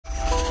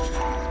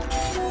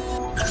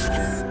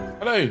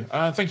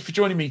Hello, thank you for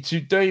joining me.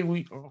 Today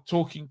we are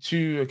talking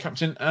to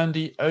Captain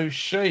Andy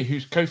O'Shea,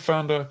 who's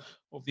co-founder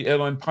of the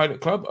Airline Pilot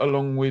Club,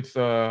 along with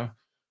Petter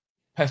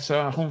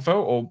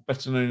Honfeld, or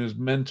better known as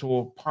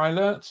Mentor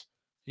Pilot.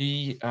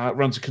 He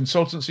runs a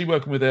consultancy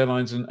working with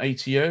airlines and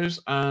ATOs,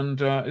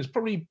 and is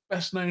probably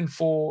best known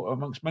for,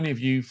 amongst many of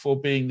you, for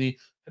being the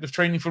head of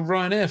training for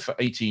Ryanair for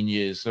 18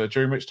 years,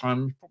 during which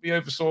time he probably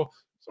oversaw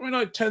something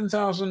like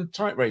 10,000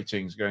 type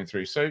ratings going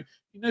through. So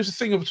he knows a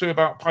thing or two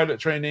about pilot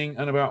training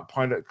and about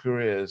pilot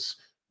careers.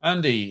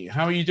 Andy,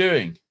 how are you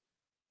doing?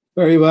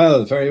 Very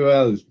well, very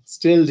well.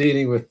 Still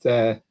dealing with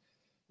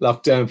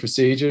lockdown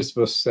procedures,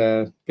 but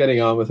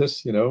getting on with it,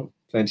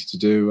 plenty to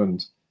do,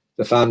 and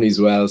the family's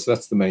well, so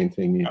that's the main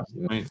thing. That's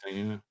the main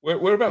thing, yeah.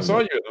 Whereabouts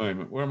are you at the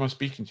moment? Where am I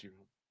speaking to you?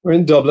 We're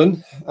in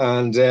Dublin,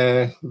 and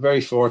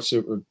very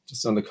fortunate. We're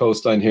just on the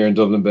coastline here in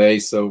Dublin Bay,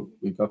 so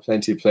we've got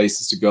plenty of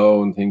places to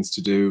go and things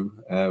to do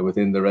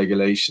within the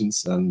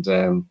regulations. And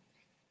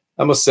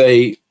I must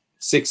say,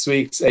 6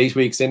 weeks, 8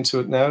 weeks into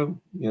it now,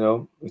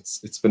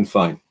 it's been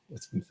fine.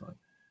 It's been fine.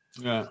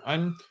 Yeah,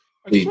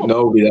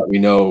 nobody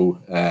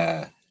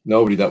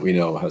that we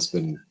know has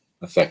been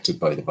affected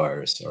by the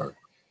virus or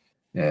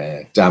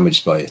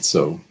damaged by it.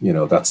 So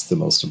that's the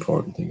most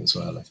important thing as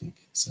well, I think.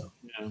 So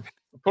yeah.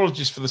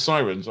 Apologies for the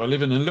sirens. I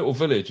live in a little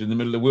village in the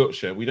middle of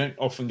Wiltshire. We don't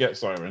often get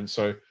sirens,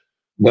 so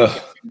no.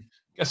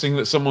 Guessing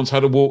that someone's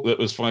had a walk that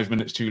was 5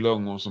 minutes too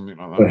long or something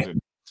like that.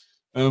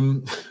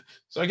 Right.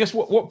 So I guess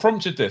what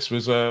prompted this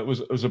was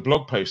a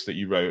blog post that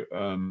you wrote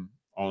on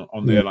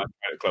the Airline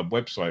Pilot Club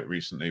website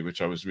recently,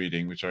 which I was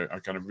reading, which I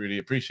kind of really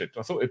appreciated.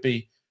 I thought it'd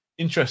be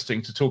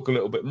interesting to talk a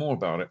little bit more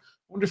about it.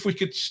 I wonder if we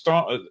could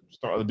start at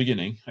the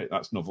beginning. Hey,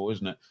 that's novel,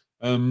 isn't it?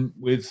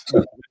 With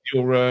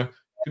your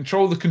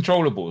control the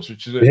controllables,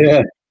 which is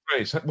a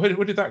phrase. Where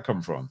did that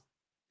come from?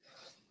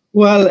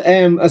 Well,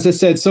 as I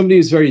said, somebody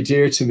who's very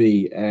dear to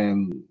me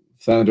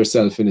found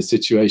herself in a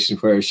situation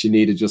where she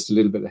needed just a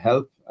little bit of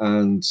help,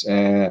 and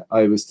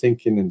I was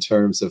thinking in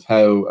terms of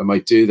how I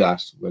might do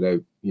that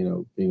without,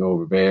 being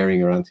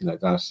overbearing or anything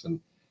like that,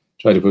 and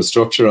try to put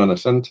structure on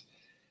it. And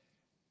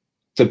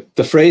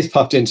the phrase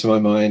popped into my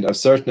mind. I'm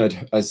certain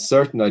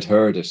I'd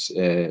heard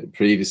it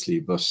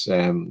previously, but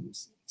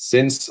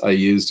since I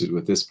used it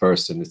with this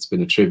person, it's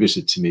been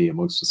attributed to me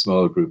amongst a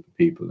small group of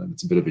people, and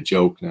it's a bit of a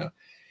joke now.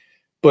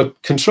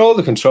 But control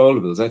the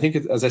controllables. I think,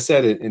 as I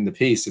said in the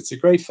piece, it's a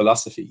great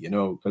philosophy,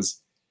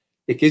 because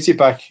it gives you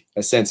back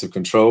a sense of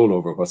control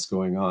over what's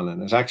going on,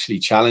 and it actually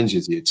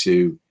challenges you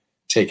to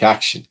take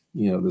action.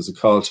 There's a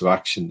call to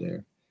action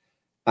there,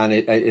 and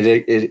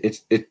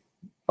it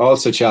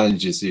also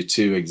challenges you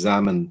to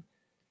examine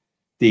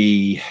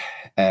the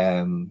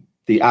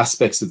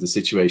aspects of the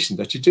situation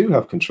that you do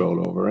have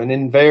control over, and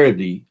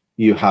invariably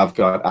you have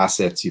got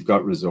assets, you've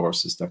got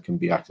resources that can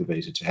be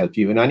activated to help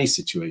you in any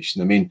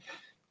situation. I mean,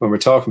 when we're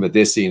talking about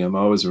this scene, I'm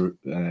always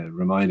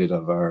reminded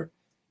of our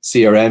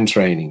CRM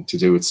training to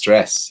do with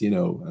stress,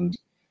 and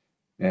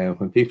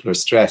when people are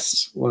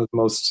stressed, one of the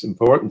most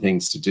important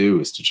things to do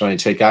is to try and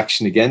take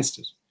action against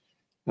it.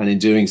 And in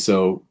doing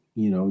so,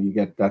 you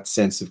get that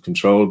sense of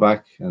control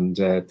back, and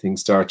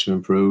things start to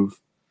improve.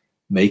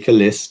 Make a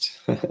list,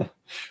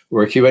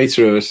 work your way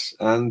through it,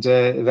 and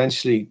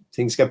eventually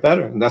things get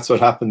better. And that's what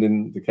happened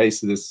in the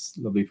case of this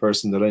lovely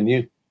person that I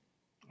knew.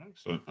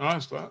 Excellent.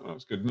 That's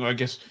good. And I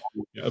guess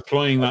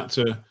applying that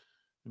to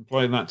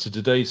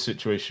today's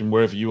situation,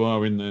 wherever you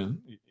are in the,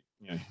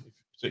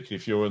 particularly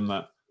if you're on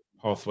that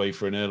pathway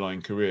for an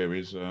airline career,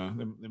 is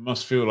it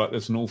must feel like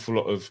there's an awful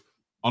lot of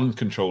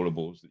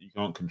uncontrollables that you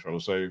can't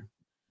control. So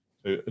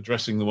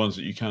addressing the ones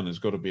that you can has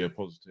got to be a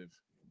positive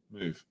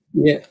move.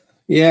 Yeah.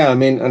 I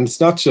mean, and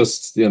it's not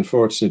just the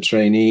unfortunate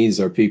trainees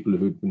or people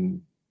who've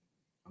been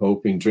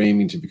hoping,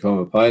 dreaming to become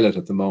a pilot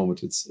at the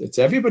moment. It's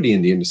everybody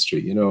in the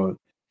industry,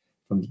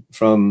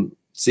 from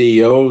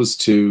CEOs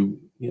to,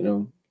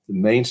 the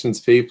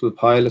maintenance people,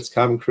 pilots,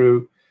 cabin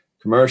crew,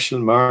 commercial,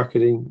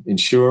 marketing,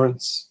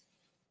 insurance.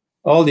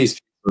 All these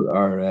people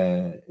are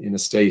in a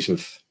state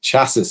of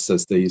chassis,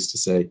 as they used to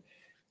say.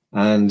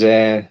 And,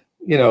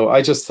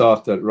 I just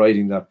thought that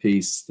writing that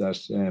piece, that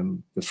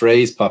the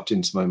phrase popped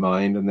into my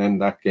mind, and then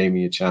that gave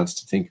me a chance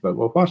to think about,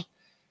 well,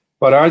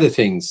 what are the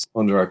things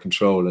under our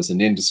control as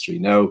an industry?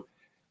 Now,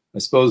 I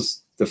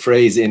suppose the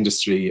phrase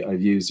industry,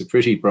 I've used a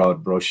pretty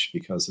broad brush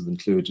because I've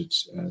included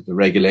the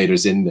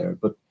regulators in there.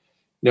 But,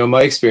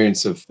 my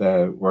experience of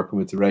working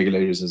with the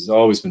regulators has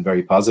always been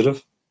very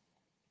positive.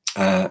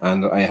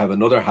 And I have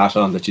another hat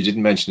on that you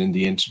didn't mention in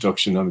the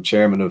introduction. I'm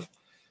chairman of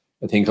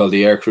a thing called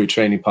the Aircrew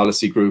Training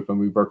Policy Group, and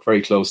we work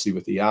very closely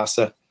with the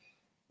EASA.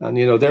 And,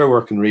 they're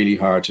working really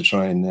hard to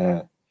try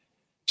and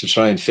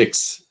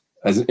fix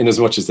in as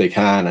much as they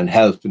can and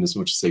help in as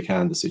much as they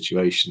can the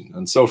situation.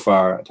 And so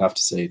far, I'd have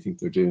to say, I think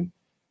they're doing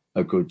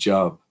a good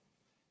job.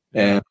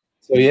 And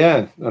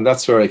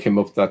that's where I came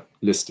up with that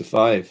list of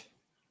 5.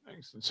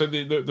 Excellent. So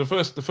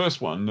the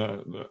first one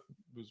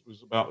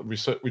was about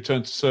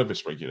return to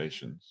service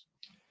regulations.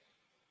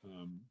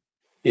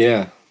 I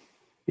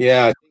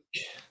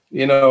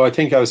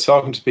think I was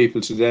talking to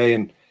people today,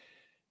 and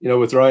you know,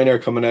 with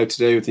Ryanair coming out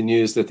today with the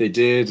news that they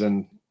did,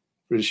 and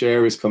British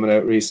Airways coming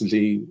out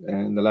recently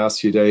in the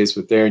last few days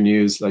with their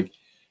news, like,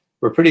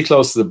 we're pretty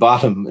close to the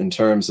bottom in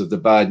terms of the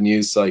bad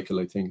news cycle,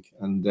 I think.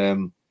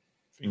 And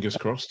fingers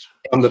crossed.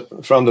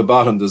 From the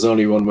bottom, there's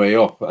only one way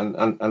up, and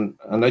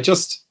I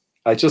just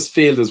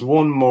feel there's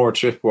one more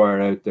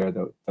tripwire out there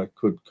that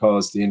could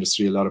cause the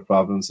industry a lot of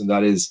problems, and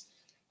that is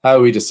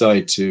how we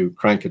decide to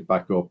crank it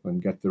back up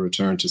and get the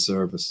return to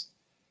service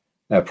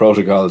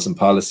protocols and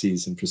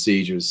policies and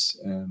procedures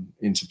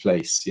into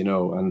place. You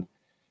know,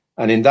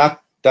 and in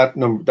that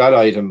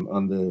item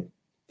on the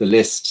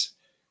list,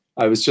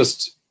 I was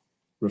just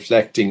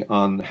reflecting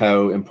on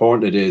how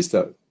important it is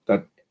that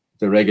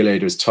the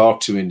regulators talk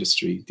to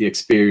industry, the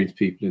experienced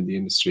people in the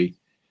industry,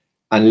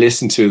 and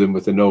listen to them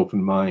with an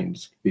open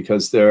mind.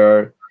 Because there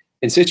are,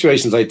 in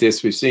situations like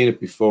this, we've seen it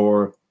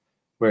before,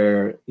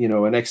 where, you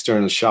know, an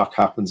external shock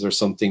happens or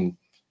something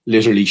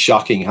literally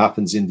shocking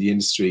happens in the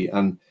industry,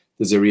 and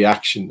there's a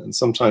reaction, and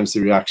sometimes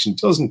the reaction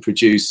doesn't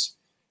produce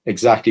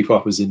exactly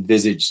what was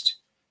envisaged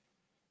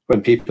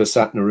when people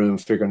sat in a room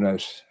figuring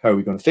out how are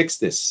we going to fix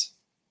this.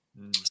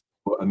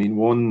 So, I mean,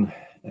 one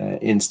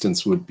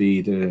instance would be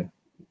the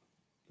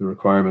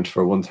requirement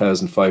for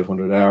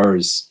 1,500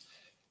 hours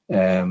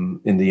in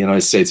the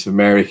United States of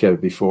America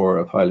before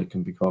a pilot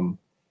can become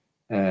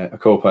a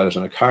co-pilot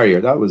on a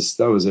carrier. That was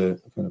a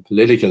kind of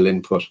political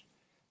input,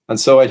 and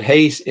so I'd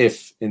hate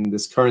if in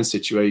this current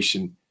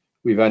situation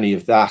we've any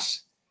of that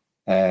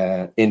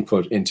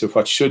input into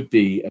what should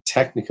be a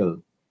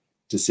technical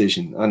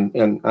decision,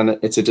 and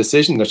it's a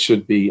decision that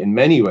should be in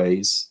many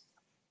ways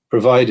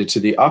provided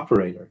to the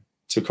operator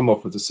to come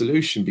up with a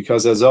solution,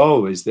 because as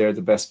always they're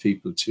the best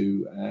people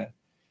to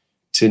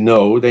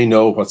know. They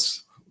know what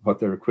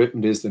their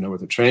equipment is, they know what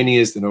their training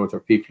is, they know what their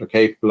people are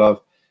capable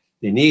of.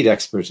 They need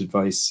expert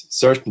advice,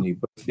 certainly.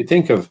 But if you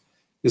think of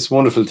this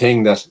wonderful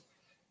thing that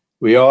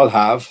we all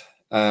have,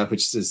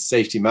 which is a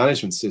safety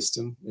management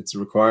system, it's a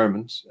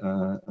requirement,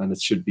 and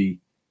it should be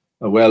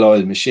a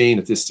well-oiled machine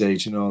at this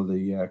stage in all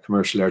the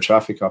commercial air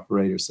traffic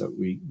operators that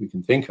we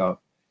can think of.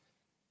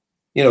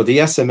 You know, the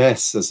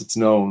SMS, as it's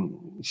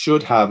known,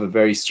 should have a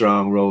very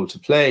strong role to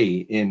play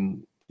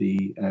in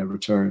the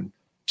return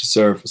to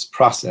service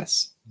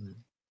process,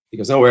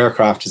 because no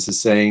aircraft is the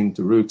same,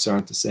 the routes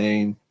aren't the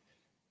same,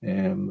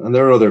 and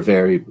there are other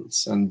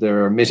variables, and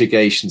there are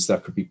mitigations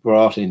that could be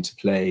brought into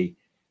play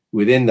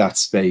within that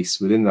space,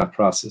 within that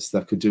process,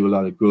 that could do a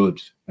lot of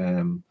good,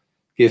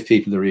 give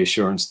people the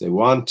reassurance they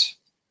want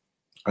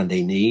and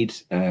they need,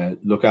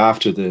 look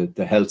after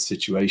the health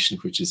situation,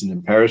 which is an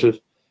imperative,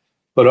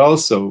 but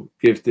also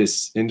give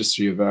this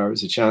industry of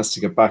ours a chance to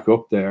get back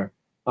up there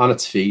on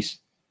its feet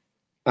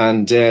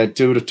and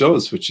do what it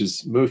does, which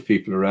is move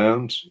people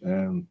around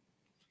and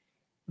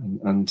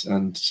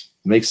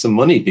make some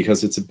money,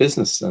 because it's a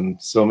business and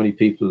so many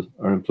people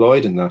are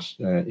employed in that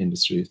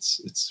industry.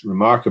 It's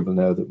remarkable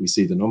now that we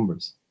see the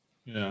numbers.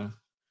 Yeah.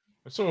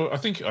 So I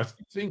think I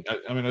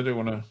mean, I don't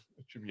want to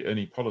attribute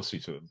any policy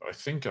to them, but I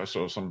think I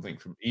saw something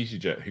from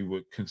EasyJet who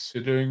were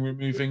considering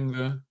removing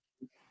the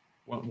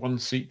one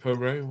seat per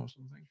row or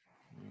something.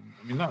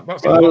 I mean,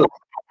 that's a lot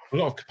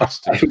of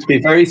capacity. I would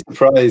be very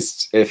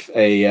surprised if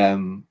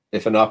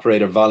an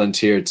operator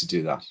volunteered to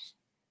do that.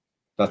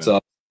 That's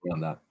all on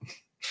that.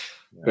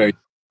 Yeah. Very,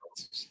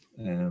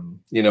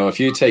 you know, if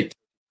you take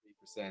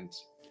 3%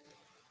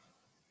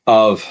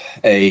 of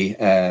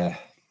an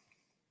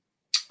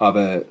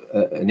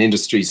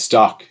industry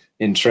stock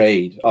in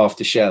trade off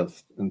the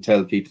shelf and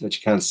tell people that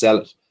you can't sell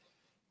it,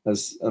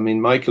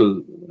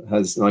 Michael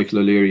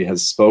O'Leary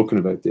has spoken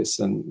about this,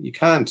 and you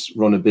can't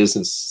run a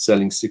business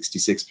selling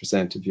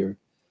 66% of your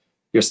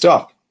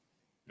stock.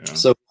 Yeah.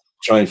 So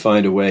try and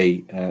find a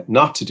way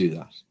not to do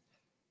that.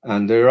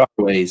 And there are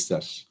ways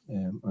that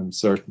I'm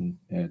certain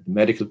the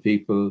medical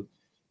people,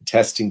 the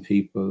testing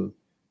people,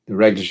 the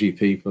regulatory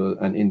people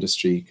and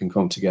industry can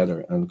come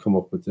together and come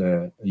up with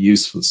a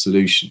useful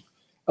solution,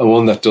 and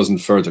one that doesn't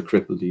further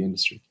cripple the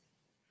industry.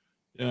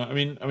 Yeah, I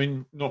mean,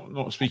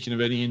 not speaking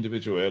of any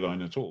individual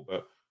airline at all,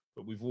 but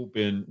we've all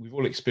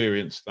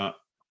experienced that,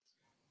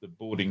 the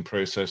boarding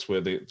process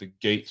where the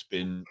gate's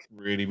been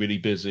really, really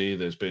busy.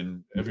 There's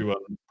been everyone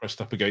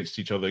pressed up against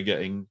each other,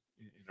 getting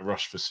in a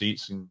rush for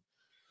seats and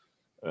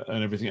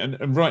everything.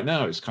 And right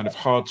now, it's kind of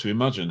hard to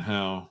imagine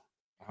how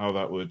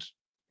that would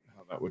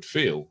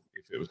feel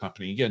if it was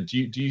happening again. Do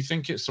you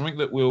think it's something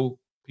that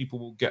people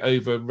will get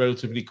over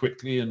relatively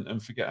quickly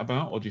and forget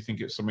about, or do you think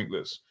it's something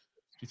do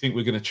you think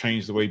we're going to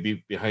change the way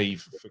we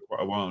behave for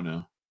quite a while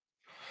now?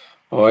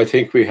 Oh, I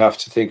think we have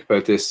to think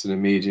about this in a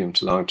medium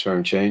to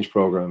long-term change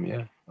program.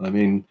 Yeah, I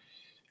mean,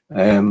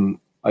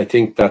 I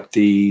think that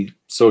the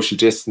social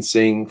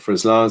distancing, for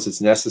as long as it's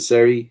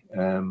necessary,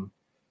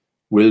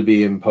 will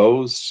be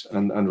imposed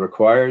and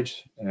required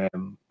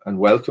and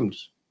welcomed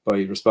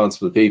by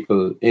responsible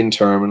people in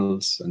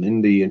terminals and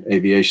in the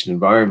aviation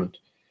environment.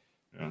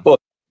 Yeah.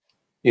 But,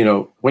 you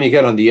know, when you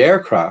get on the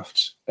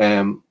aircraft,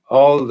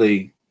 all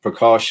the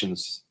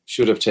precautions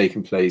should have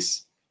taken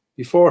place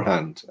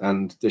beforehand,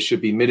 and there should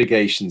be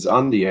mitigations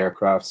on the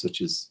aircraft,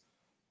 such as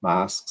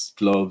masks,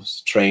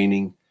 gloves,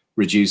 training,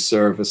 reduce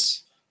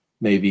service,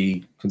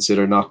 maybe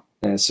consider not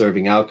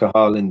serving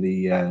alcohol in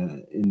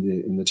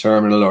the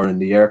terminal or in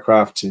the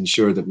aircraft to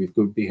ensure that we've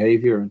good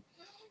behavior. And,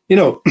 you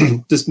know,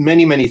 there's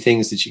many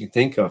things that you can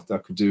think of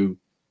that could do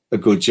a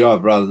good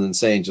job, rather than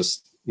saying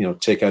just, you know,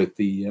 take out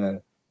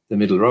the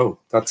middle row.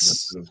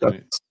 That's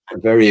a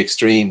very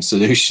extreme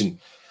solution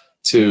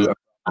to.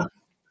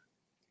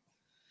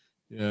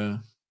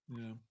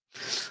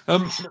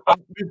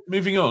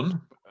 Moving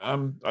on.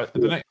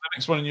 The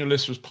next one on your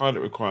list was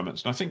pilot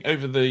requirements, and I think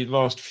over the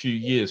last few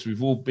years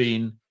we've all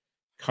been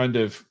kind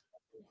of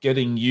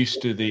getting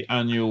used to the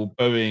annual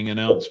Boeing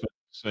announcement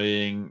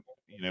saying,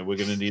 you know, we're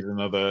going to need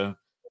another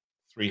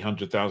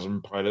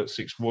 300,000 pilots,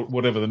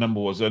 whatever the number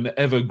was, an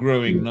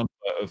ever-growing number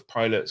of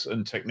pilots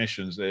and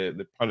technicians.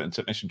 The pilot and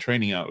technician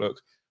training outlook,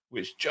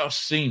 which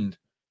just seemed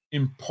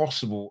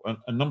impossible,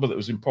 a number that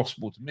was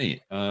impossible to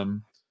meet.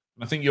 And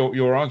I think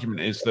your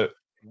argument is that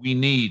we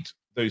need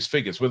those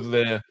figures, whether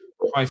they're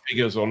high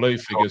figures or low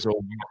figures, or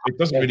it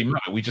doesn't really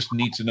matter. We just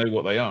need to know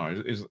what they are.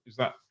 Is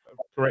that a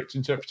correct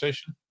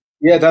interpretation?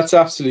 Yeah, that's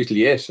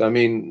absolutely it. I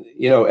mean,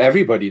 you know,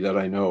 everybody that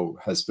I know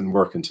has been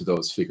working to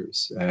those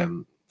figures.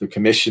 The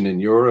Commission in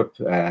Europe,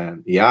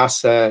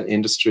 EASA,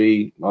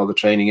 industry, all the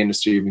training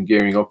industry have been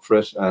gearing up for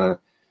it.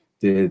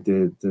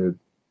 The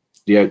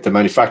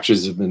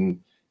manufacturers have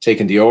been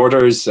taking the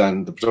orders,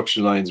 and the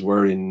production lines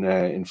were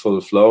in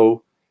full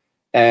flow.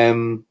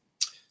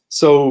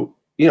 So,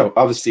 you know,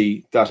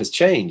 obviously that has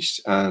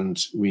changed,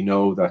 and we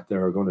know that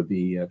there's going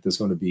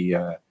to be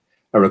a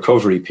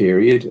recovery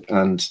period,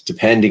 and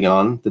depending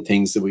on the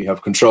things that we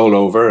have control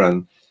over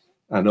and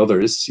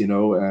others, you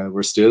know,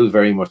 we're still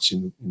very much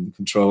in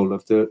control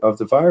of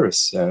the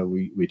virus.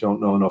 We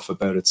don't know enough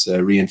about its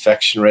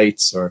reinfection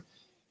rates or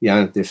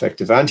the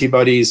effective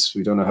antibodies.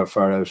 We don't know how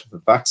far out of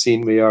the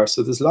vaccine we are.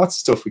 So there's lots of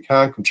stuff we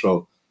can't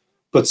control.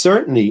 But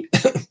certainly,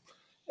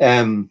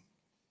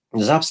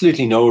 there's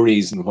absolutely no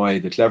reason why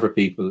the clever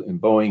people in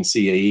Boeing,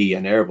 CAE,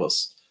 and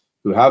Airbus,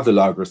 who have the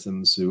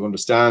logarithms, who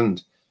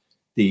understand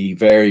the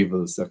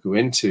variables that go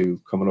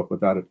into coming up with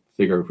that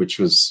figure, which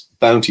was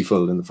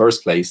bountiful in the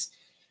first place,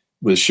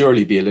 will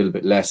surely be a little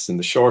bit less in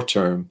the short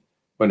term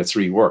when it's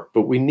reworked.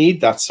 But we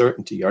need that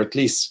certainty, or at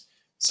least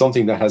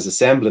something that has a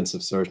semblance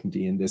of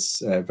certainty in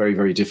this very,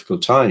 very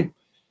difficult time.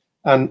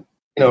 And,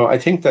 you know, I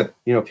think that,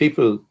 you know,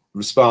 people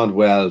respond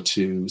well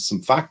to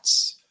some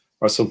facts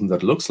or something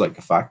that looks like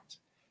a fact.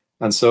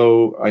 And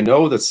so I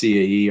know that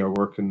CAE are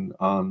working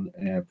on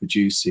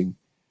producing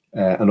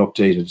an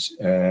updated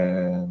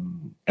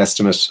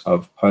estimate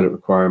of pilot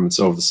requirements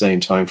over the same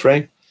time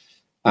frame.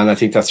 And I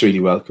think that's really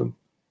welcome.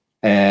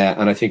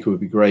 And I think it would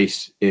be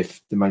great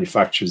if the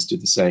manufacturers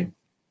did the same.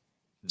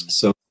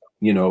 So,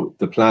 you know,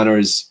 the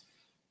planners,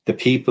 the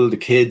people, the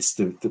kids,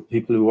 the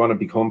people who want to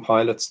become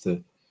pilots,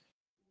 the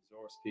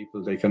resource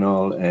people, they can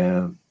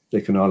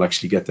all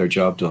actually get their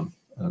job done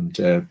and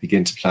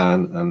begin to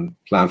plan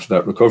for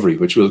that recovery,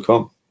 which will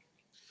come.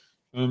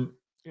 I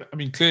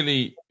mean,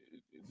 clearly,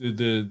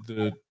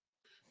 the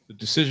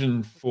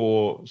decision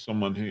for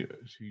someone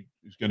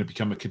who's going to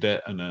become a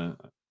cadet and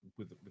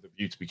with a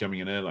view to becoming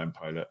an airline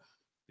pilot,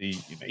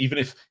 even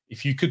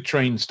if you could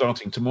train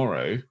starting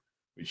tomorrow,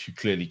 which you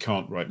clearly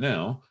can't right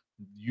now,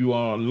 you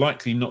are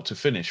likely not to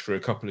finish for a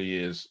couple of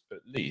years at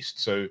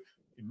least. So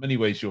in many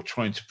ways, you're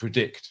trying to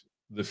predict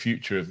the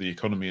future of the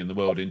economy in the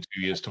world in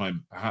 2 years'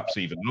 time, perhaps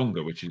even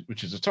longer,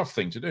 which is a tough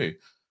thing to do.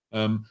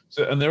 And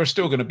there are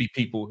still going to be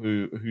people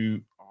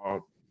who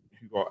are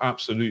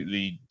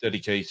absolutely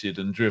dedicated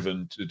and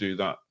driven to do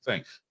that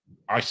thing.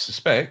 I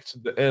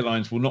suspect that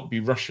airlines will not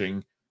be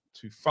rushing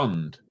to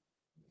fund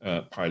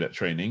pilot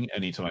training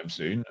anytime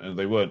soon, and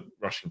they weren't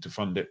rushing to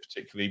fund it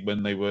particularly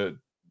when they were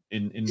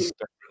in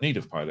desperate need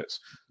of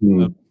pilots.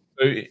 So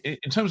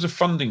in terms of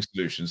funding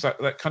solutions,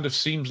 that kind of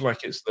seems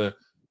like it's the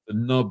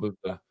nub of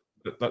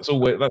that's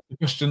the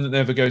question that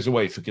never goes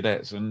away for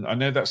cadets. And I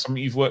know that's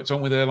something you've worked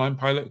on with Airline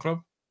Pilot Club.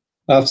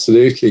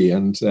 Absolutely.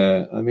 And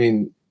I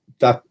mean,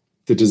 that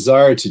the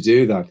desire to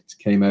do that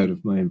came out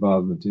of my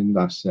involvement in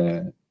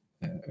that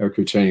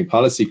aircrew training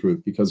policy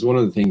group, because one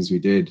of the things we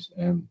did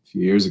a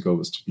few years ago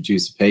was to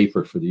produce a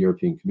paper for the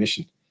European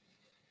Commission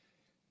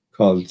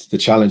called The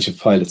Challenge of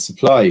Pilot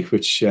Supply,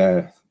 which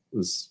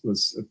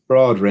was a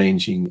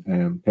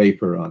broad-ranging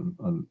paper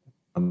on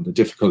the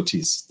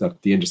difficulties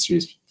that the industry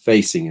is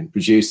facing in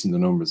producing the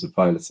numbers of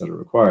pilots that are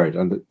required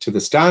and to the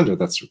standard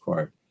that's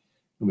required.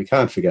 And we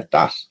can't forget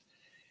that.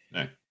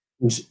 No.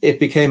 And it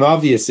became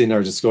obvious in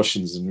our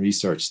discussions and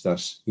research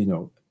that, you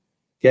know,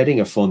 getting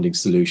a funding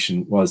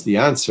solution was the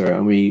answer.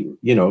 And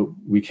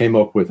we came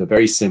up with a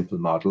very simple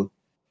model,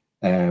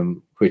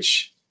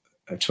 which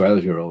a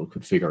 12-year-old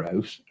could figure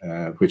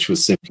out, which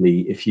was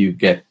simply, if you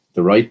get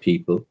the right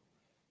people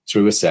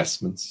through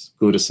assessments,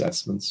 good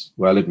assessments,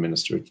 well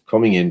administered,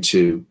 coming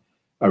into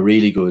a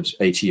really good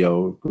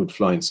ATO, good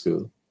flying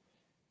school,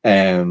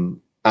 and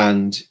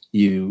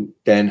you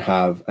then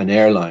have an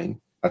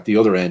airline at the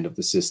other end of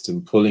the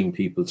system pulling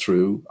people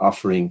through,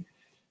 offering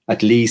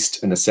at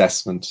least an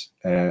assessment,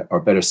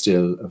 or better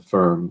still, a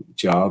firm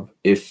job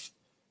if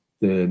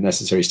the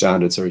necessary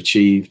standards are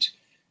achieved,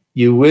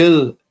 you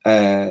will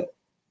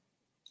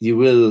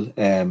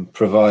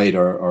provide,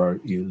 or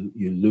you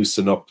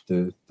loosen up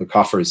the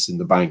coffers in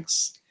the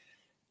banks.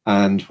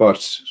 And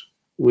what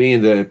we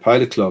in the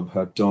Pilot Club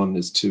have done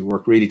is to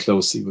work really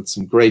closely with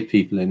some great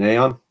people in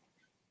Aon,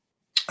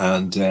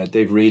 and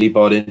they've really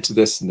bought into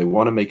this and they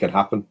want to make it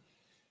happen.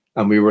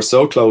 And we were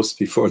so close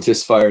before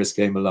this virus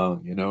came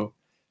along, you know.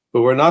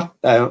 But we're not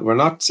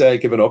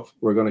giving up.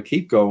 We're going to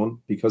keep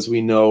going, because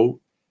we know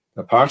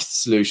that part of the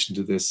solution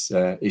to this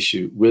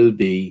issue will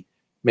be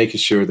making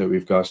sure that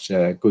we've got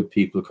good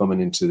people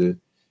coming into the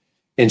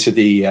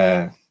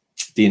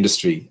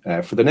industry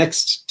for the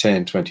next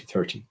 10, 20,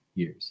 30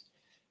 years.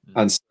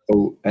 And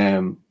so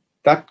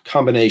that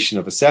combination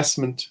of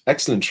assessment,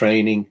 excellent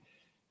training,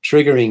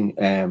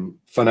 triggering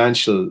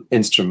financial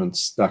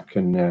instruments that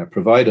can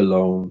provide a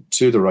loan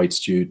to the right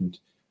student,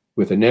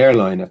 with an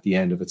airline at the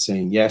end of it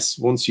saying, yes,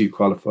 once you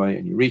qualify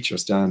and you reach our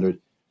standard,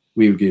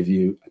 we will give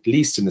you at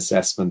least an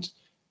assessment,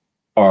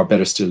 or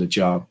better still, a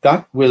job.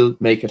 That will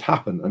make it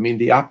happen. I mean,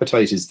 the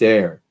appetite is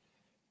there.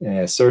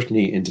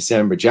 Certainly in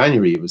December,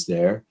 January, it was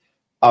there.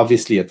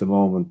 Obviously, at the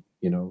moment,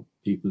 you know,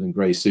 people in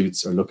grey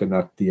suits are looking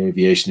at the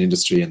aviation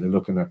industry and they're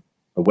looking at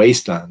a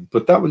wasteland.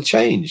 But that will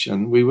change,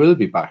 and we will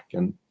be back.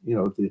 And, you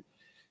know, the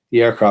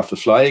aircraft will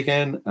fly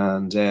again,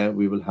 and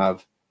we will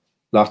have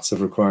lots of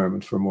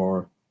requirement for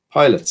more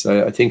pilots.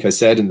 I think I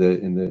said in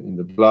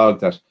the blog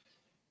that,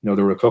 you know,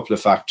 there were a couple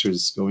of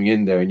factors going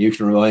in there, and you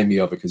can remind me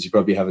of it because you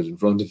probably have it in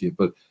front of you.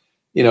 But,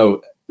 you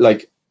know,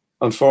 like,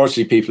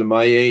 unfortunately, people in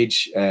my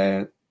age,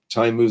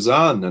 time moves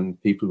on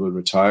and people will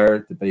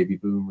retire. The baby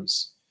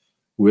boomers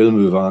will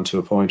move on to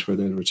a point where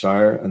they'll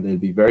retire, and they'll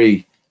be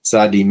very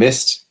sadly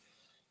missed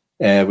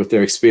with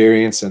their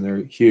experience and their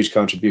huge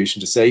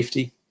contribution to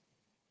safety.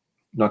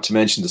 Not to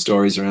mention the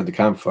stories around the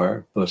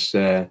campfire, but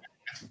they'll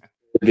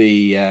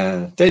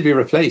be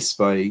replaced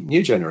by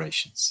new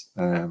generations.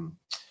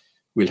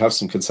 We'll have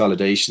some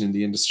consolidation in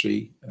the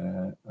industry,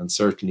 and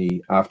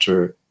certainly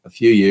after a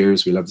few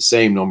years, we'll have the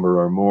same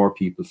number or more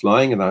people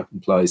flying, and that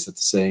implies that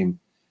the same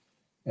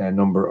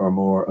number or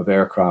more of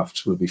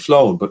aircraft will be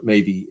flown, but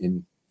maybe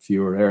in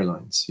fewer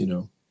airlines, you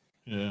know.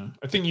 Yeah,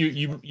 I think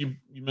you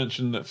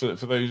mentioned that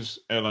for those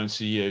airline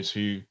CEOs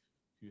who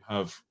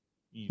have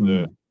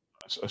either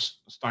a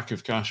stack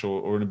of cash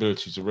or an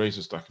ability to raise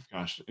a stack of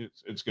cash,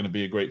 it's going to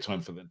be a great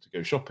time for them to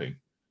go shopping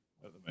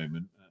at the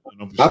moment.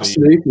 And obviously,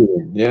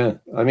 absolutely, yeah.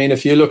 I mean,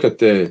 if you look at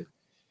the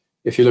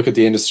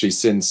industry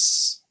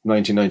since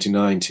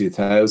 1999,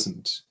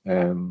 2000,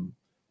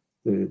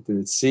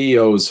 the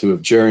CEOs who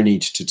have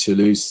journeyed to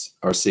Toulouse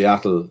or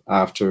Seattle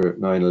after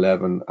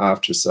 9/11,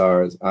 after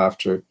SARS,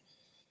 after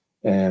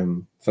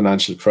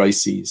financial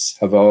crises,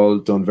 have all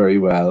done very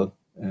well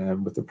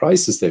with the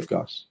prices they've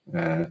got.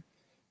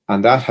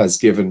 And that has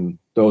given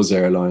those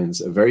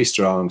airlines a very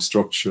strong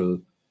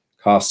structural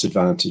cost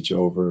advantage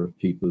over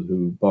people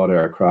who bought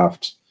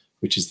aircraft,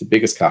 which is the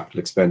biggest capital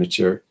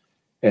expenditure,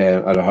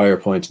 at a higher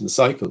point in the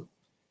cycle.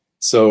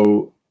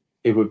 So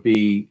it would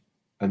be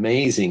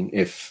amazing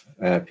if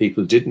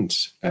people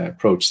didn't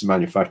approach the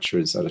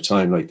manufacturers at a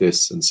time like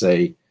this and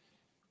say,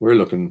 we're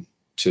looking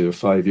to a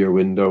 5-year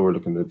window, we're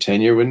looking at a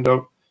 10-year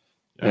window.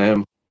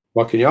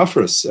 What can you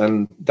offer us?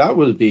 And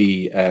that'll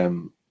be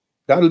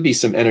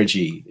some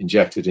energy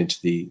injected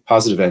into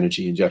positive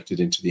energy injected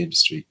into the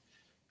industry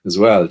as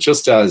well.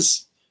 Just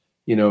as,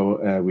 you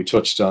know, we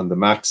touched on the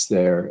MAX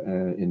there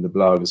in the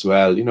blog as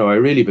well. You know, I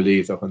really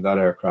believe that when that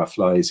aircraft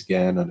flies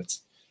again and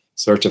it's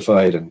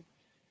certified and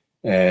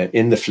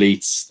in the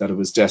fleets that it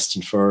was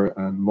destined for,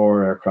 and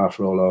more aircraft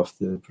roll off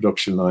the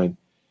production line,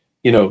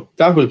 you know,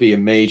 that will be a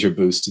major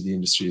boost to the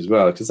industry as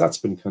well, because that's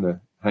been kind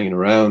of hanging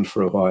around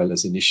for a while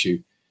as an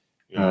issue.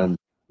 Yeah. And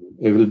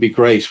it will be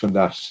great when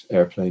that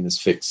airplane is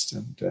fixed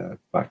and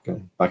back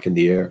in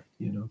the air,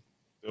 you know.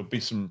 There'll be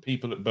some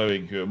people at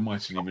Boeing who are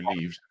mightily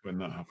relieved when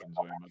that happens,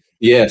 I imagine.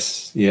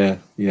 Yes, yeah,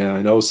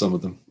 I know some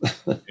of them.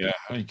 Yeah,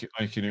 I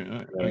can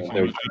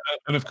imagine.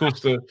 And of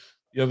course, the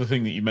other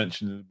thing that you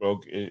mentioned in the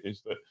blog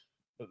is that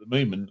at the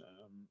moment,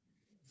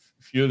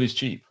 fuel is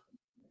cheap.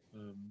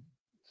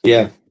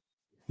 Yeah.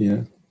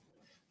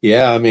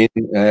 I mean,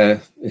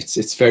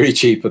 it's very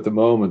cheap at the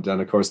moment, and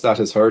of course that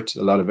has hurt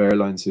a lot of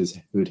airlines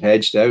who'd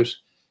hedged out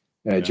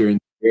during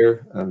the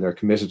year, and they're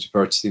committed to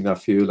purchasing that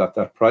fuel at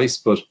that price.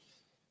 But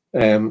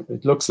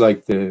it looks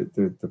like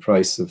the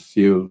price of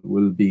fuel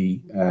will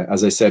be,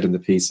 as I said in the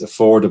piece,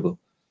 affordable.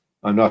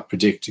 I'm not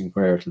predicting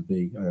where it'll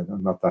be.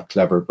 I'm not that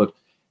clever, but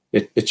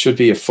it should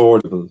be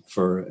affordable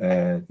for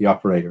the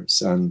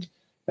operators. And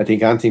I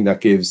think anything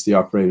that gives the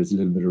operators a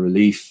little bit of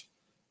relief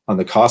on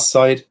the cost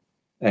side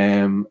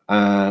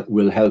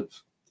will help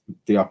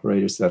the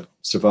operators that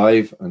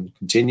survive and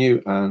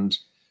continue, and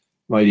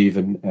might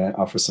even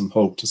offer some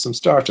hope to some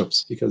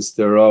startups, because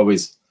there are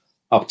always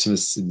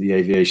optimists in the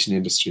aviation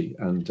industry,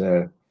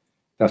 and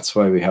that's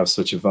why we have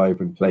such a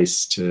vibrant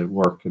place to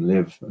work and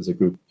live as a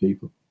group of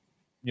people.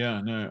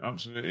 Yeah, no,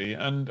 absolutely.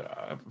 And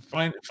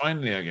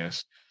finally, I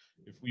guess,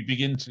 if we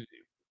begin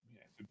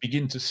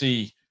to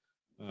see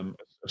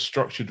a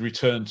structured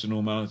return to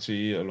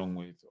normality, along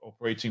with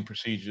operating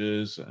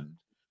procedures, and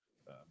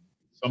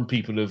some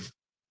people have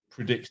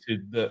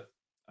predicted that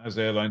as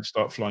airlines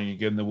start flying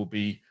again, there will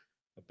be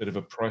a bit of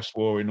a price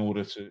war in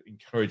order to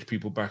encourage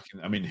people back in.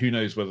 I mean, who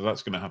knows whether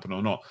that's going to happen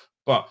or not?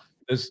 But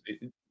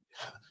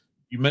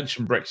you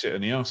mentioned Brexit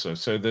and EASA,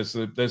 so there's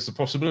the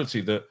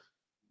possibility that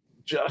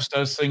just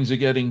as things are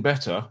getting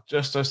better,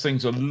 just as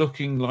things are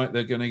looking like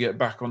they're going to get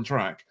back on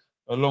track,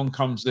 along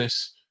comes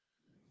this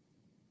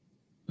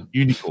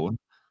unicorn.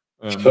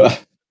 Sorry,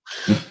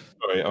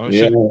 I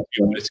shouldn't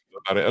be political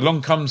about it.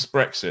 Along comes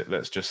Brexit,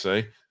 let's just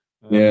say.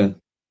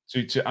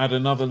 To add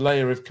another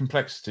layer of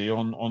complexity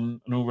on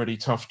an already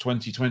tough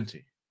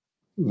 2020.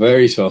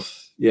 Very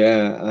tough,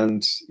 yeah.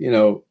 And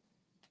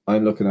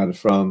I'm looking at it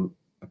from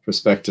a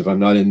perspective. I'm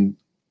not in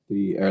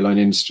the airline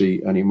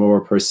industry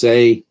anymore per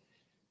se.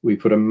 We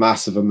put a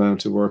massive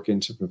amount of work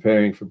into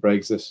preparing for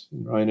Brexit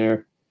in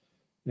Ryanair.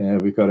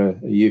 We've got a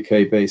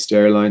UK-based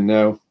airline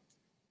now,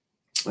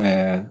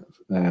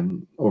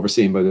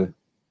 overseen by the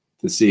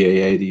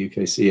CAA, the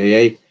UK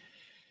CAA.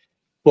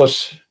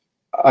 But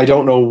I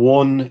don't know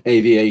one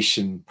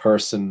aviation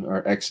person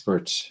or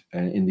expert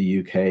in the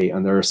UK,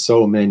 and there are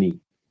so many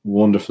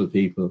wonderful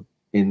people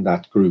in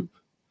that group.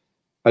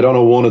 I don't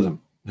know one of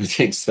them who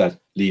thinks that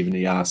leaving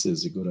the EASA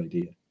is a good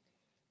idea.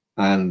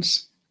 And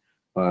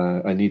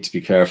I need to be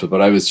careful,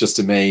 but I was just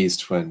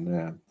amazed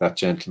when that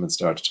gentleman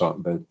started talking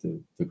about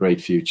the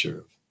great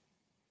future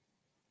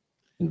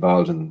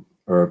involved in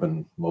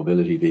urban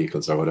mobility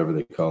vehicles, or whatever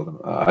they call them.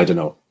 I don't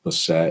know, but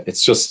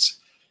it's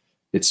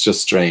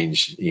just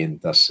strange, Ian,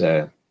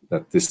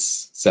 that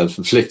this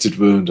self-inflicted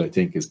wound, I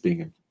think, is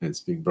being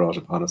brought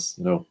upon us.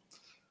 Well,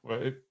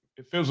 it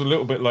feels a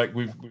little bit like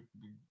we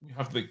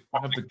have the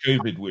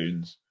COVID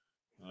wounds,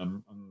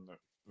 and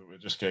we're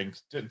just going,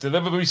 there'll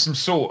ever be some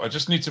salt. I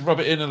just need to rub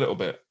it in a little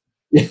bit.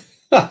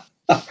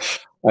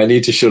 I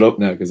need to shut up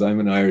now because I'm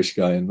an Irish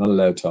guy and not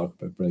allowed to talk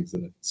about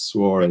Brexit. I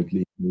swore I'd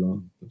leave it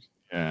alone. But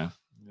yeah.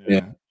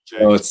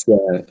 No,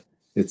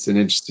 it's an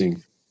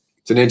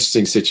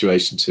interesting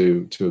situation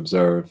to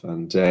observe,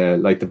 and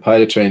like the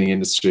pilot training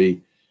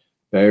industry,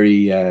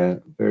 very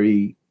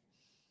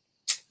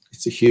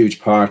it's a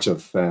huge part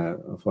of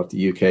what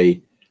the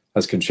UK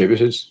has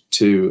contributed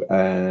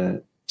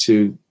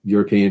to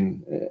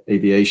European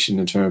aviation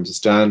in terms of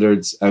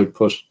standards,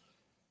 output,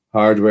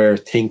 hardware,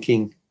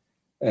 thinking,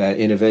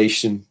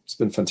 innovation. It's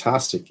been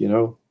fantastic,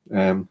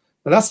 but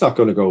that's not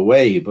going to go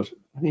away. But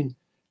I mean,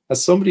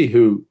 as somebody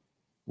who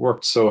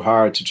worked so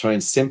hard to try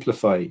and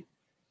simplify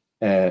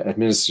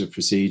administrative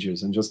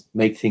procedures and just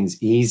make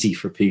things easy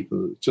for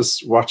people,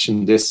 just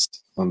watching this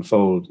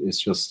unfold is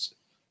just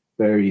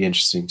very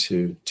interesting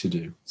to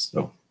do.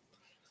 So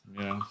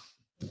yeah.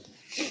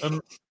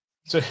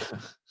 So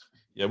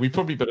yeah, we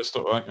probably better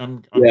stop.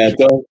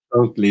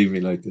 Don't leave me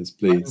like this,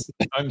 please.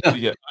 I'm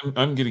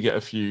gonna get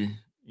a few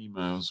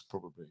emails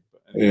probably.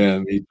 But anyway, yeah,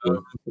 me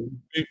too.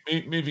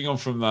 Moving on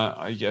from that,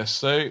 I guess.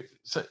 So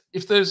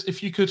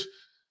if you could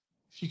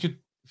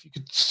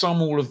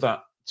sum all of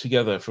that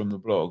together from the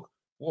blog,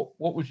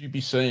 what would you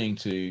be saying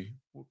to,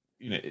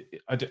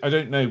 I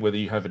don't know whether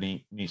you have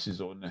any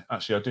nieces or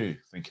actually I do,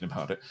 thinking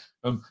about it.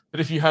 But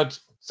if you had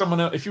someone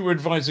else, if you were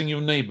advising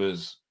your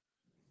neighbour's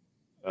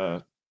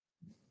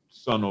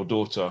son or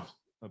daughter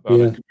about a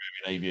career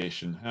in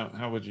aviation,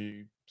 how would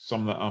you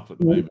sum that up at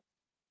the moment?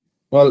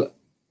 Well,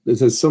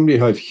 there's somebody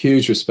who I have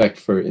huge respect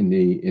for in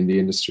the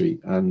industry,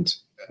 and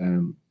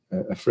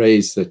a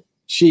phrase that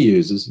she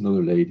uses,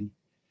 another lady,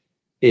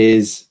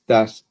 is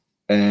that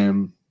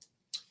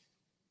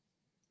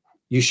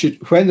you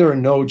should, when there are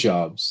no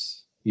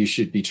jobs, you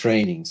should be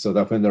training so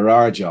that when there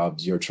are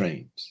jobs, you're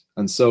trained.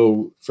 And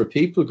so for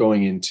people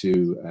going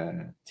into,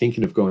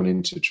 thinking of going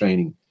into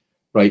training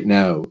right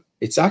now,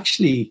 it's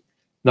actually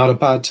not a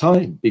bad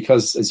time,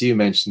 because as you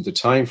mentioned, the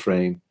time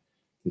frame,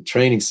 the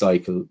training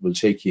cycle will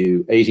take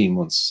you 18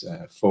 months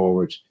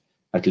forward,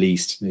 at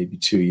least maybe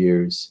 2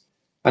 years.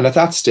 And at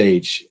that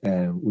stage,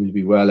 we'll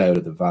be well out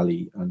of the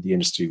valley and the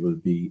industry will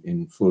be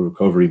in full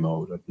recovery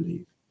mode, I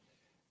believe.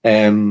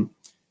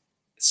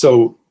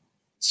 So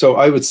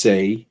I would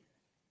say,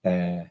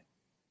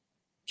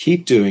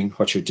 keep doing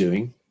what you're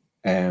doing,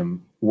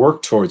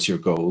 work towards your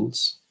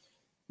goals,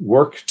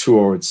 work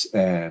towards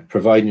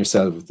providing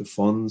yourself with the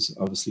funds.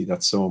 Obviously,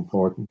 that's so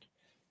important.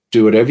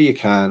 Do whatever you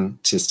can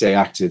to stay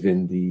active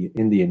in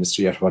the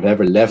industry at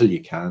whatever level you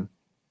can,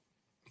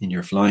 in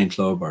your flying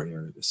club or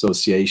your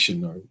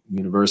association or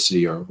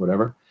university or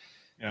whatever.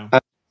 Yeah.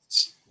 And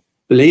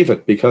believe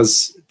it,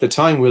 because the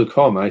time will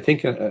come. I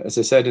think, as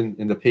I said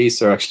in the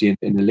piece, or actually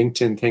in the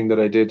LinkedIn thing that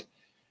I did,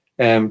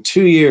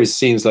 2 years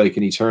seems like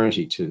an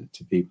eternity to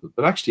people,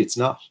 but actually it's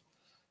not.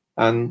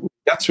 And we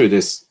get through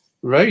this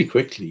very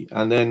quickly.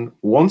 And then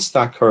once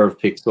that curve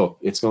picks up,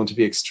 it's going to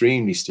be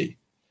extremely steep.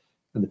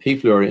 And the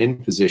people who are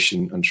in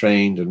position and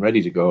trained and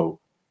ready to go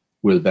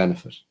will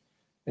benefit.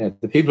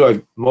 The people who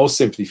I've most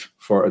sympathy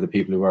for are the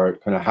people who are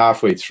kind of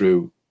halfway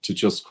through to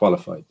just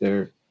qualify.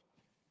 They're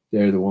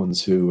the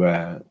ones who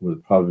will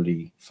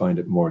probably find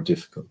it more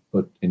difficult.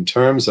 But in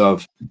terms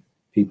of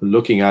people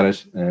looking at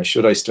it,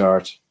 should I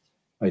start?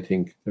 I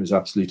think there's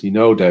absolutely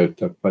no doubt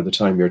that by the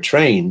time you're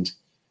trained,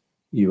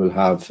 you will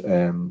have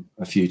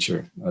a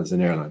future as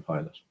an airline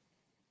pilot.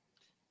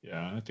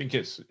 Yeah, I think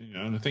it's,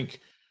 and I think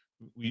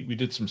we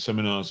did some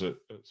seminars at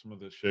some of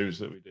the shows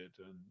that we did,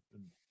 and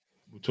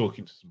we're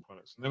talking to some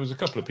pilots, and there was a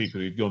couple of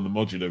people who'd gone the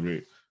modular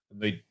route,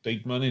 and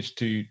they managed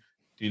to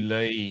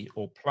delay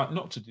or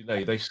not to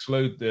delay, they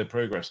slowed their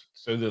progress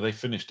so that they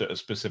finished at a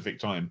specific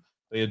time.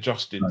 They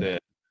adjusted their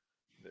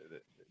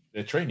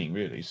training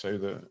really, so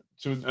that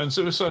to a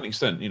certain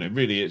extent,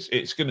 really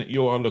it's gonna,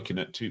 you are looking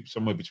at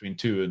somewhere between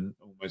 2 and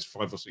almost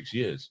 5 or 6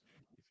 years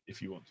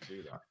if you want to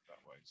do that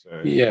way.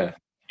 So yeah,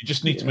 you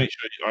just need to make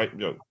sure.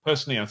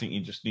 Personally, I think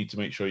you just need to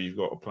make sure you've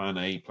got a plan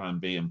A, plan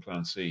B, and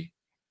plan C.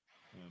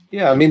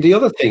 I mean, the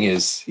other thing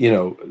is,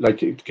 like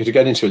to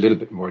get into a little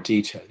bit more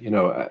detail,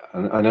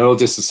 and I know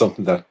this is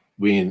something that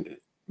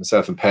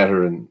myself and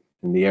Peter and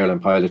in the Airline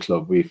Pilot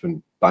Club, we've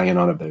been banging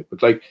on about,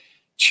 but like,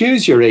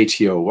 choose your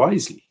ATO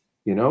wisely,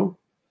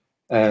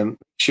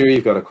 sure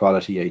you've got a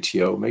quality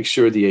ATO, make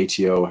sure the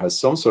ATO has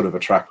some sort of a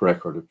track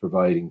record of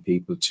providing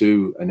people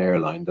to an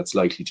airline that's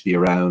likely to be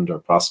around or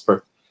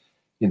prosper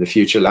in the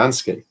future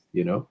landscape,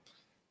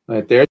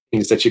 there are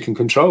things that you can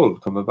control.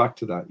 Coming back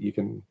to that, you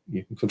can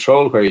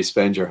control where you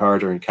spend your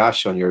hard-earned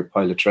cash on your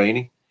pilot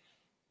training,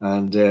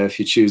 and if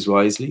you choose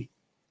wisely,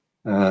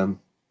 a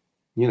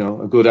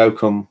good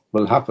outcome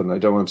will happen. I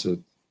don't want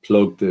to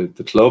plug the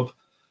club,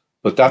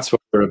 but that's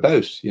what we're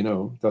about.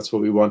 That's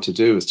what we want to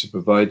do, is to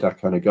provide that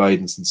kind of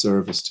guidance and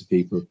service to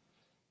people,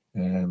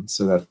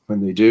 so that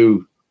when they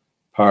do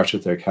part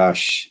with their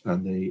cash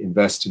and they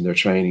invest in their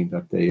training,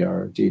 that they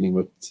are dealing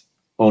with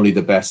only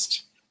the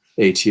best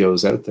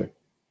ATOs out there.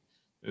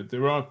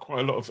 There are quite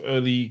a lot of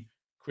early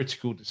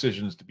critical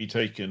decisions to be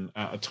taken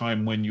at a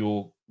time when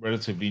you're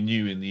relatively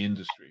new in the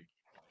industry,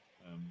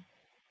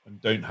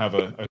 and don't have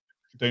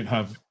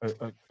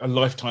a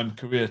lifetime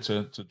career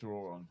to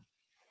draw on.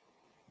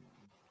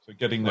 So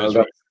getting those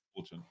right is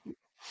important.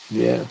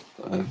 Yeah,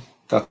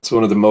 that's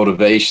one of the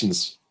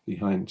motivations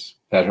behind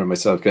Peter and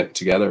myself getting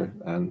together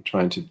and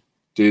trying to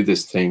do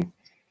this thing.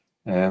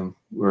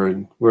 We're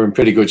in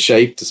pretty good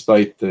shape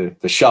despite the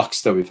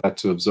shocks that we've had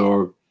to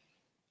absorb.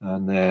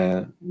 And,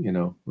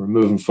 we're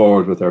moving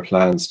forward with our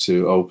plans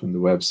to open the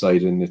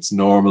website in its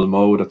normal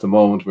mode. At the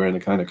moment, we're in a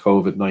kind of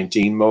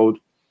COVID-19 mode,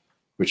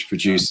 which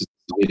produces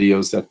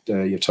videos that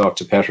you talked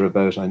to Peter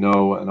about, I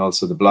know, and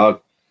also the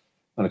blog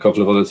and a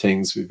couple of other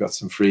things. We've got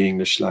some free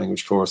English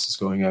language courses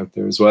going out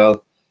there as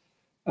well.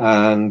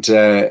 And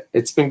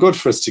it's been good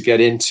for us to get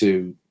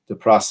into the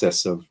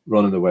process of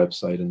running the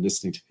website and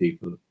listening to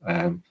people.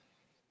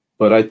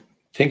 But I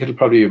think it'll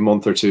probably be a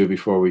month or two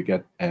before we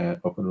get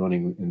up and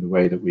running in the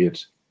way that we had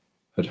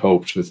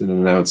hoped, with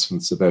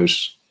announcements about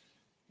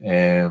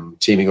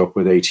teaming up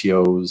with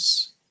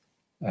ATOs,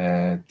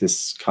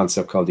 this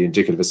concept called the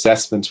indicative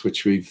assessment,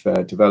 which we've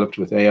developed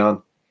with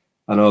Aon,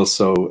 and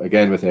also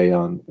again with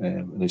Aon,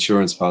 an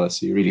insurance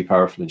policy, a really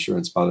powerful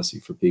insurance policy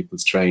for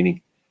people's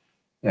training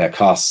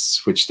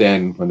costs, which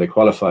then when they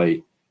qualify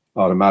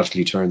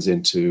automatically turns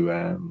into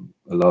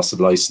a loss of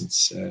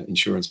license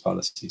insurance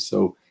policy.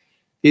 So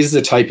these are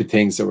the type of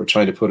things that we're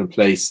trying to put in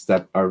place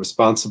that are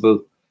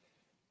responsible,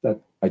 that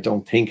I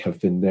don't think have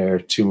been there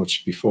too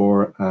much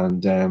before,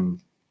 and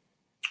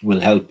will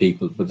help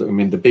people. But I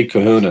mean, the big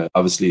kahuna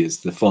obviously is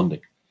the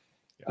funding,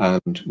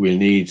 and we'll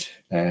need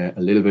a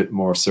little bit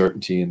more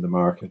certainty in the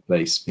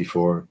marketplace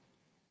before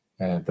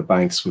the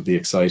banks would be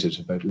excited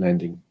about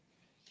lending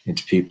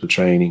into people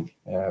training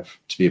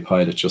to be a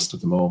pilot just at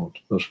the moment.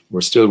 But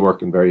we're still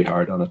working very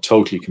hard on it,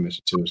 totally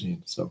committed to it,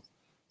 Ian. So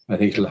I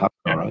think it'll happen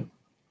all right.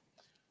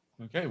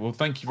 Okay, well,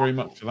 thank you very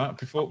much for that.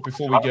 Before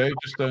we go,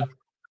 just a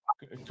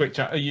quick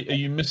chat. Are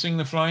you missing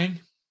the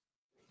flying?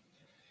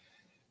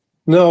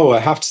 No, I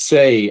have to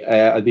say,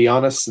 I'll be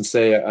honest and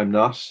say I'm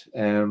not.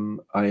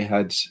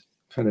 I'd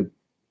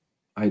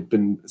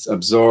been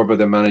absorbed by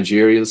the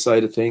managerial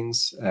side of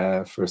things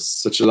for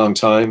such a long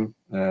time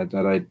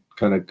that I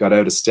kind of got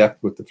out of step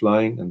with the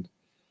flying. And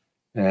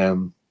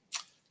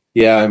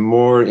I'm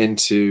more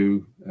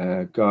into,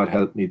 God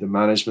help me, the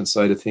management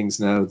side of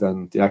things now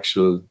than the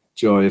actual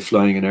joy of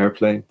flying an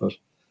airplane. But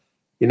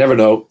you never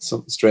know,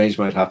 something strange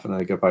might happen.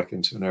 I get back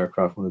into an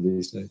aircraft one of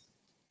these days.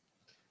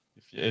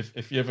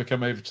 If you ever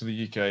come over to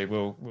the UK,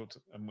 we'll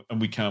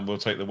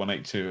take the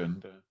 182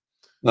 and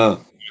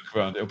look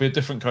around. It'll be a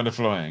different kind of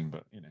flying,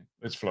 but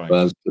it's flying.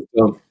 Well,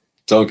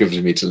 don't give it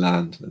to me to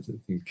land. I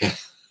think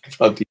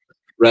probably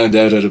round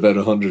out at about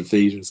 100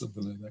 feet or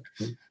something like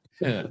that.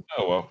 Yeah.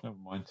 Oh well, never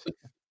mind.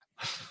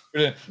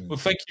 Brilliant. Well,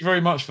 thank you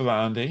very much for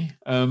that, Andy.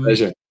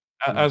 Pleasure.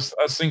 As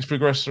things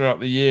progress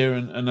throughout the year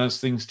and as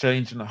things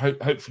change, and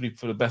hopefully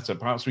for the better,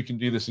 perhaps we can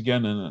do this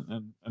again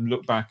and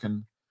look back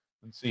and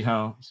see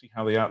how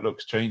the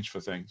outlook's changed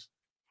for things.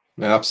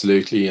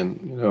 Absolutely,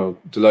 and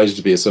delighted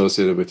to be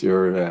associated with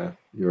your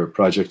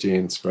project,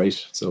 Ian. It's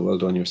great. So well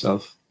done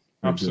yourself.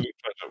 Absolute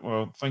pleasure.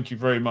 Well, thank you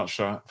very much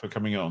for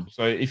coming on.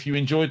 So if you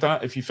enjoyed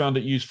that, if you found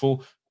it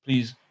useful,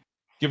 please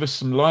give us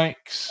some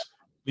likes,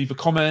 leave a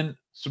comment,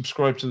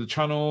 subscribe to the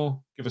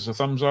channel, give us a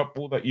thumbs up,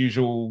 all that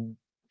usual,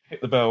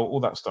 hit the bell, all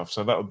that stuff.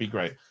 So that would be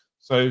great.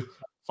 So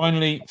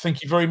finally,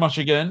 thank you very much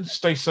again.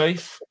 Stay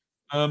safe,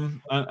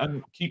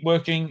 and keep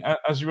working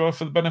as you are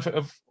for the benefit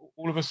of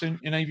all of us in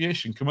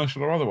aviation,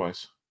 commercial or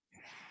otherwise.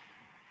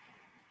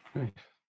 Right.